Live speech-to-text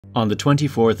On the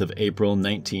 24th of April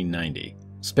 1990,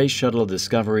 Space Shuttle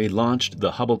Discovery launched the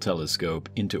Hubble Telescope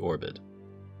into orbit.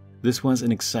 This was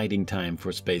an exciting time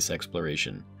for space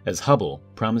exploration, as Hubble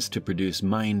promised to produce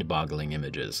mind-boggling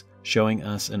images, showing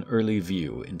us an early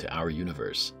view into our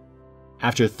universe.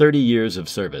 After 30 years of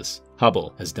service,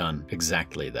 Hubble has done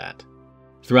exactly that.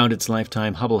 Throughout its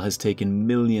lifetime, Hubble has taken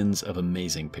millions of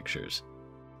amazing pictures.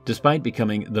 Despite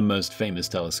becoming the most famous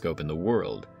telescope in the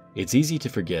world, it's easy to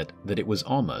forget that it was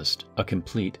almost a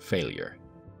complete failure.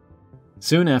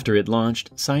 Soon after it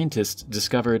launched, scientists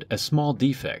discovered a small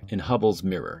defect in Hubble's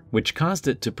mirror, which caused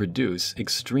it to produce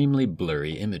extremely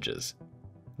blurry images.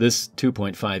 This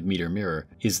 2.5-meter mirror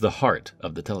is the heart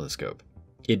of the telescope.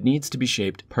 It needs to be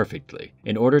shaped perfectly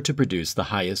in order to produce the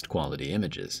highest quality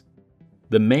images.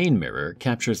 The main mirror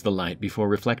captures the light before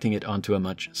reflecting it onto a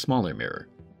much smaller mirror.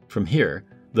 From here,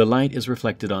 the light is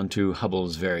reflected onto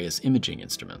Hubble's various imaging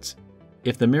instruments.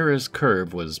 If the mirror's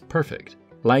curve was perfect,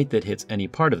 light that hits any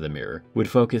part of the mirror would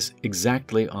focus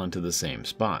exactly onto the same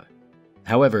spot.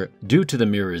 However, due to the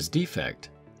mirror's defect,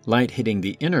 light hitting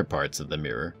the inner parts of the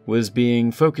mirror was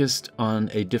being focused on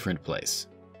a different place.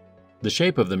 The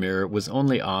shape of the mirror was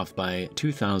only off by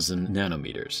 2,000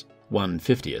 nanometers,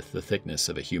 1/50th the thickness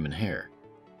of a human hair.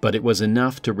 But it was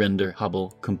enough to render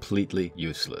Hubble completely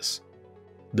useless.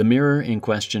 The mirror in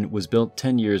question was built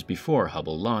 10 years before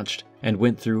Hubble launched and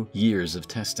went through years of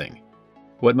testing.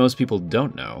 What most people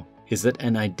don't know is that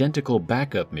an identical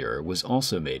backup mirror was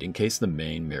also made in case the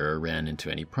main mirror ran into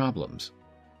any problems.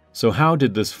 So how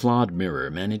did this flawed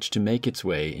mirror manage to make its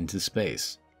way into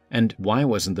space? And why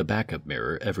wasn't the backup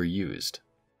mirror ever used?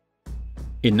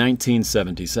 In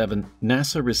 1977,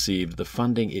 NASA received the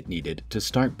funding it needed to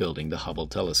start building the Hubble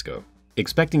telescope,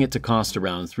 expecting it to cost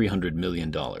around $300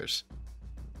 million.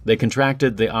 They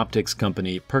contracted the optics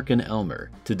company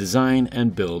Perkin-Elmer to design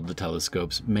and build the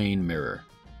telescope's main mirror.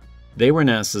 They were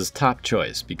NASA's top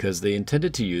choice because they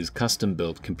intended to use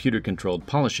custom-built computer-controlled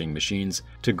polishing machines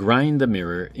to grind the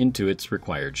mirror into its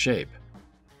required shape.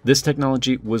 This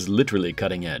technology was literally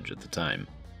cutting edge at the time.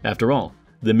 After all,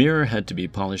 the mirror had to be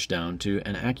polished down to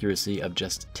an accuracy of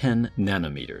just 10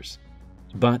 nanometers.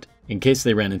 But in case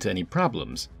they ran into any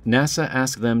problems, NASA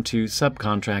asked them to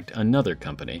subcontract another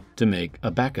company to make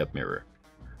a backup mirror.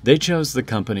 They chose the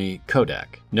company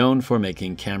Kodak, known for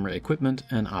making camera equipment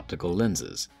and optical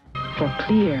lenses. For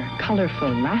clear, colorful,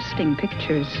 lasting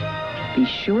pictures, be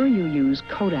sure you use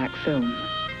Kodak film.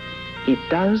 It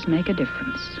does make a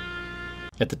difference.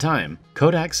 At the time,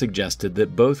 Kodak suggested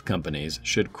that both companies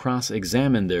should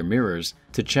cross-examine their mirrors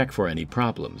to check for any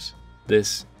problems.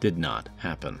 This did not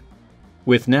happen.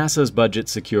 With NASA's budget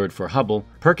secured for Hubble,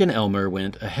 Perkin-Elmer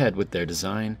went ahead with their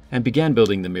design and began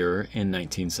building the mirror in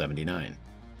 1979.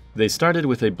 They started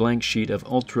with a blank sheet of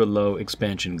ultra-low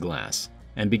expansion glass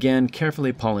and began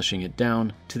carefully polishing it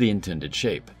down to the intended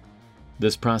shape.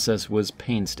 This process was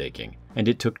painstaking, and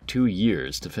it took 2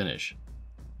 years to finish.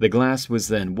 The glass was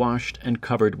then washed and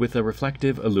covered with a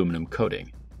reflective aluminum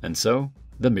coating, and so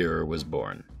the mirror was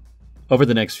born. Over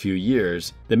the next few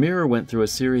years, the mirror went through a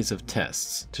series of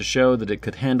tests to show that it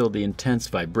could handle the intense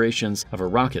vibrations of a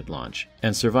rocket launch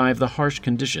and survive the harsh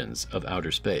conditions of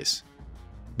outer space.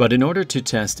 But in order to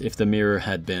test if the mirror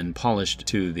had been polished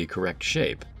to the correct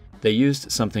shape, they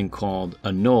used something called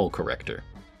a null corrector.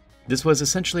 This was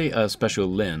essentially a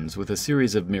special lens with a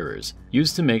series of mirrors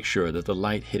used to make sure that the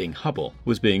light hitting Hubble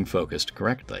was being focused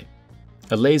correctly.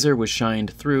 A laser was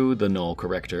shined through the null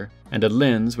corrector and a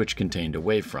lens which contained a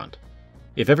wavefront.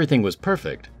 If everything was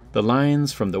perfect, the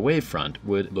lines from the wavefront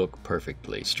would look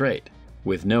perfectly straight,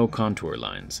 with no contour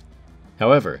lines.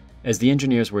 However, as the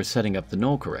engineers were setting up the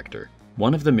null corrector,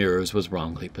 one of the mirrors was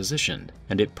wrongly positioned,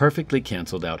 and it perfectly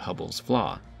canceled out Hubble's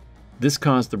flaw. This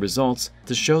caused the results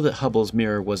to show that Hubble's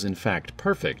mirror was in fact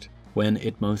perfect, when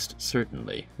it most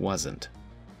certainly wasn't.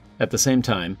 At the same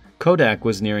time, Kodak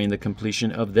was nearing the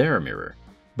completion of their mirror.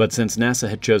 But since NASA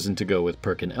had chosen to go with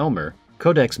Perkin-Elmer,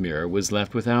 Kodak's mirror was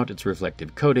left without its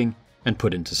reflective coating and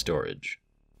put into storage.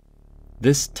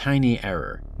 This tiny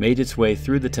error made its way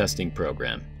through the testing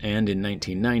program, and in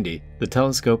 1990, the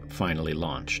telescope finally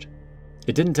launched.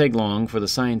 It didn't take long for the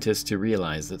scientists to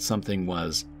realize that something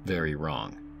was very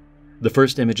wrong. The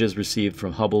first images received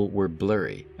from Hubble were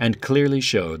blurry and clearly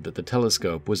showed that the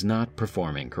telescope was not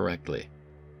performing correctly.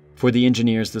 For the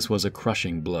engineers, this was a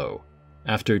crushing blow.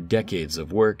 After decades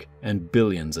of work and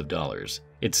billions of dollars,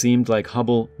 it seemed like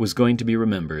Hubble was going to be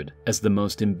remembered as the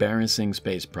most embarrassing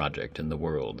space project in the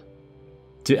world.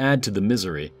 To add to the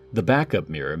misery, the backup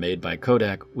mirror made by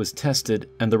Kodak was tested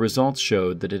and the results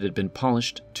showed that it had been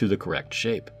polished to the correct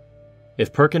shape.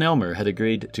 If Perkin-Elmer had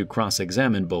agreed to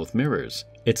cross-examine both mirrors,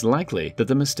 it's likely that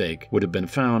the mistake would have been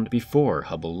found before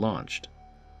Hubble launched.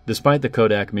 Despite the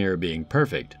Kodak mirror being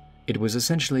perfect, it was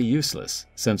essentially useless,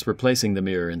 since replacing the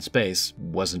mirror in space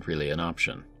wasn't really an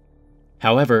option.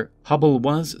 However, Hubble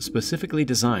was specifically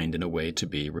designed in a way to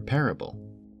be repairable.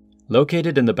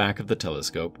 Located in the back of the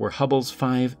telescope were Hubble's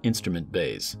 5 instrument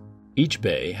bays. Each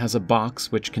bay has a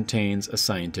box which contains a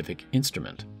scientific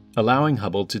instrument, allowing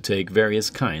Hubble to take various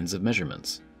kinds of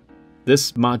measurements.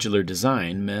 This modular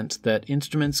design meant that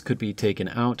instruments could be taken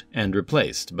out and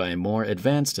replaced by more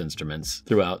advanced instruments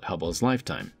throughout Hubble's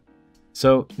lifetime.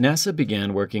 So NASA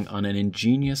began working on an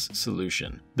ingenious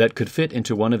solution that could fit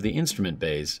into one of the instrument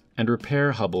bays and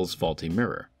repair Hubble's faulty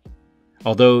mirror.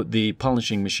 Although the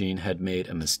polishing machine had made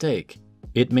a mistake,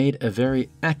 it made a very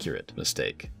accurate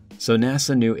mistake, so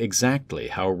NASA knew exactly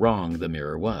how wrong the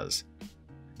mirror was.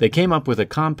 They came up with a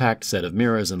compact set of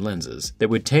mirrors and lenses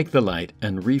that would take the light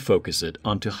and refocus it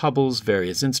onto Hubble's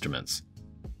various instruments.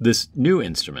 This new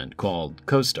instrument, called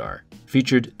CoStar,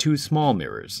 featured 2 small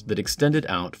mirrors that extended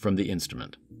out from the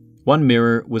instrument. One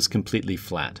mirror was completely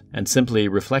flat and simply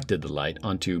reflected the light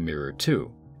onto mirror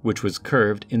 2, which was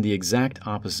curved in the exact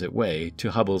opposite way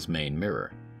to Hubble's main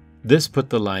mirror. This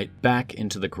put the light back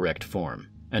into the correct form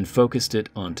and focused it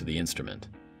onto the instrument.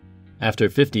 After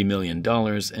 $50 million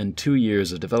and 2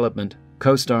 years of development,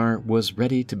 CoStar was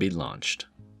ready to be launched.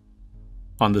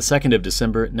 On the 2nd of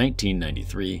December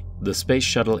 1993, the Space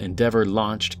Shuttle Endeavour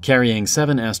launched, carrying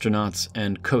 7 astronauts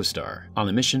and CoStar on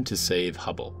a mission to save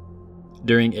Hubble.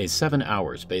 During a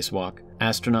 7-hour spacewalk,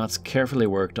 astronauts carefully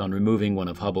worked on removing one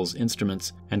of Hubble's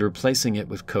instruments and replacing it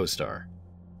with CoStar.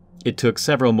 It took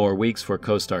several more weeks for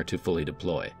CoStar to fully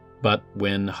deploy, but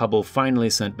when Hubble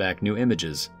finally sent back new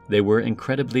images, they were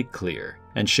incredibly clear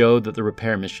and showed that the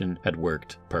repair mission had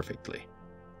worked perfectly.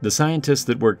 The scientists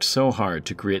that worked so hard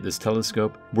to create this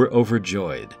telescope were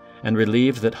overjoyed and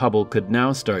relieved that Hubble could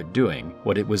now start doing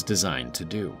what it was designed to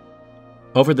do.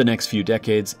 Over the next few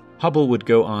decades, Hubble would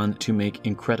go on to make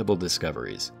incredible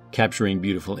discoveries, capturing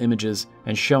beautiful images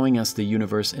and showing us the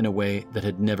universe in a way that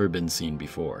had never been seen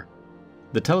before.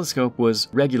 The telescope was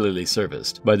regularly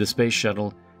serviced by the Space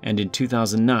Shuttle, and in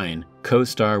 2009,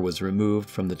 CoStar was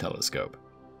removed from the telescope.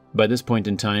 By this point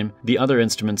in time, the other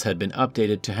instruments had been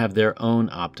updated to have their own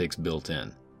optics built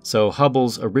in, so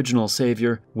Hubble's original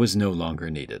savior was no longer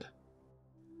needed.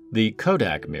 The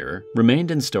Kodak mirror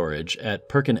remained in storage at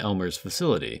Perkin-Elmer's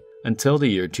facility until the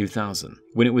year 2000,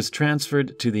 when it was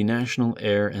transferred to the National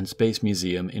Air and Space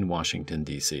Museum in Washington,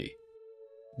 D.C.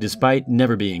 Despite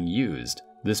never being used,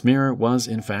 this mirror was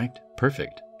in fact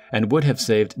perfect, and would have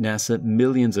saved NASA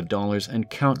millions of dollars and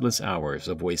countless hours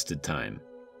of wasted time.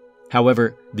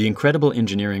 However, the incredible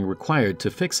engineering required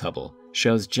to fix Hubble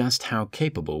shows just how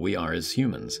capable we are as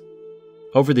humans.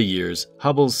 Over the years,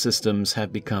 Hubble's systems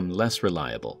have become less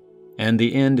reliable, and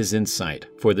the end is in sight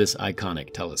for this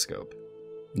iconic telescope.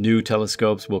 New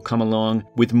telescopes will come along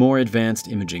with more advanced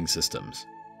imaging systems,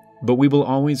 but we will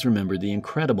always remember the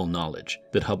incredible knowledge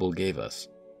that Hubble gave us.